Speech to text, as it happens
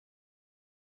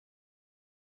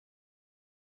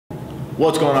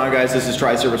What's going on, guys? This is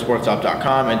Trice over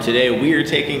SportStop.com, and today we are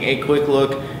taking a quick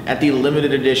look at the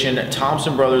limited edition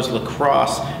Thompson Brothers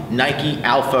Lacrosse Nike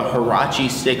Alpha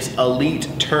Huarache 6 Elite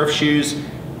Turf Shoes.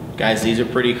 Guys, these are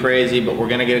pretty crazy, but we're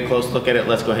gonna get a close look at it.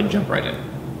 Let's go ahead and jump right in.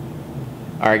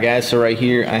 All right, guys, so right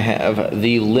here I have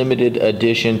the limited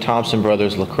edition Thompson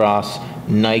Brothers Lacrosse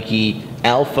Nike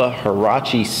Alpha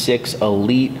Huarache 6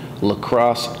 Elite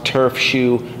Lacrosse Turf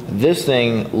Shoe. This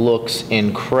thing looks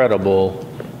incredible.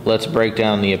 Let's break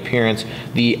down the appearance.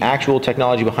 The actual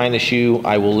technology behind the shoe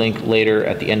I will link later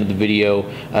at the end of the video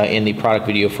in the product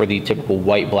video for the typical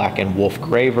white, black, and wolf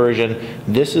gray version.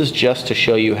 This is just to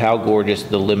show you how gorgeous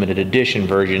the limited edition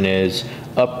version is,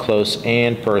 up close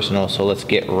and personal. So let's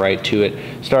get right to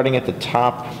it. Starting at the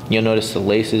top, you'll notice the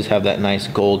laces have that nice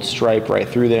gold stripe right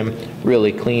through them.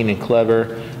 Really clean and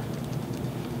clever.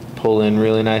 Pull in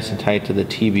really nice and tight to the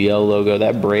TBL logo.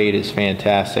 That braid is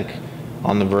fantastic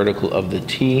on the vertical of the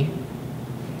T.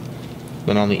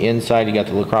 Then on the inside, you got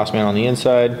the lacrosse man on the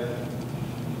inside.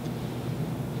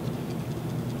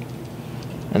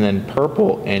 And then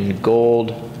purple and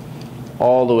gold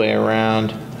all the way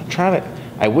around.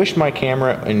 I wish my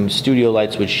camera and studio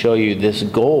lights would show you this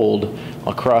gold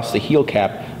across the heel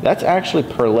cap. That's actually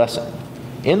pearlescent.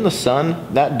 In the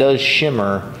sun, that does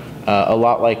shimmer a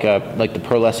lot like the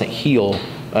pearlescent heel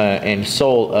and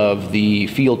sole of the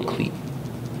field cleat.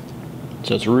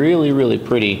 So it's really, really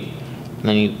pretty. And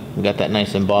then you got that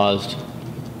nice embossed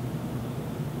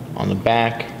on the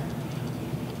back.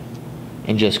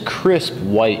 And just crisp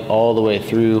white all the way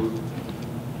through.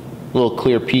 A little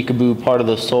clear peekaboo part of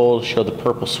the sole to show the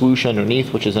purple swoosh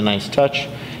underneath, which is a nice touch.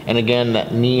 And again,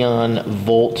 that neon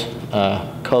volt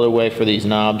colorway for these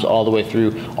knobs all the way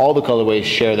through. All the colorways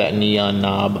share that neon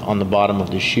knob on the bottom of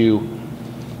the shoe.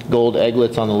 Gold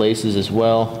egglets on the laces as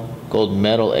well. Gold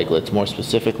metal egglets more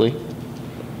specifically.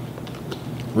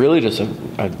 Really just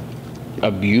a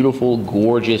beautiful,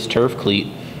 gorgeous turf cleat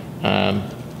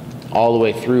all the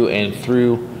way through, and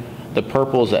through the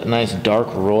purple is that nice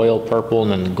dark royal purple, and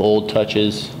then the gold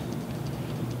touches.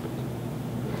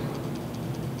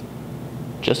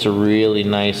 Just a really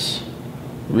nice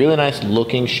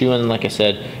looking shoe. And like I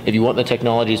said, if you want the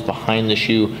technologies behind the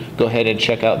shoe, go ahead and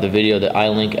check out the video that I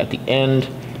link at the end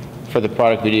for the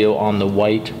product video on the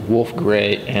white, wolf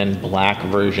gray, and black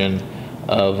version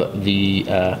of the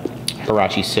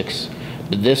Huarache 6.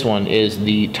 But this one is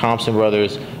the Thompson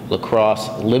Brothers Lacrosse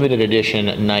limited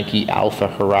edition Nike Alpha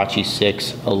Huarache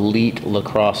 6 Elite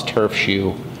Lacrosse Turf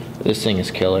Shoe. This thing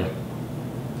is killer.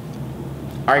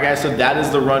 Alright, guys, so that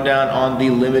is the rundown on the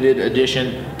limited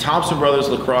edition Thompson Brothers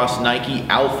Lacrosse Nike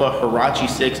Alpha Huarache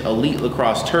 6 Elite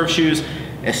Lacrosse Turf Shoes.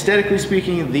 Aesthetically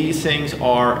speaking, these things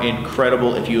are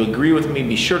incredible. If you agree with me,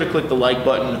 be sure to click the like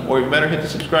button, or even better, hit the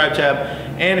subscribe tab.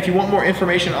 And if you want more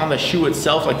information on the shoe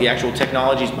itself, like the actual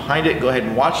technologies behind it, go ahead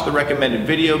and watch the recommended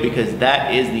video, because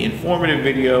that is the informative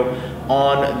video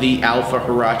on the Alpha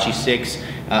Huarache 6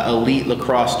 Elite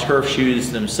Lacrosse Turf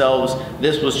Shoes themselves.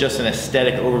 This was just an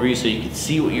aesthetic overview so you can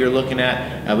see what you're looking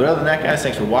at. But other than that, guys,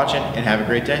 thanks for watching and have a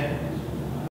great day.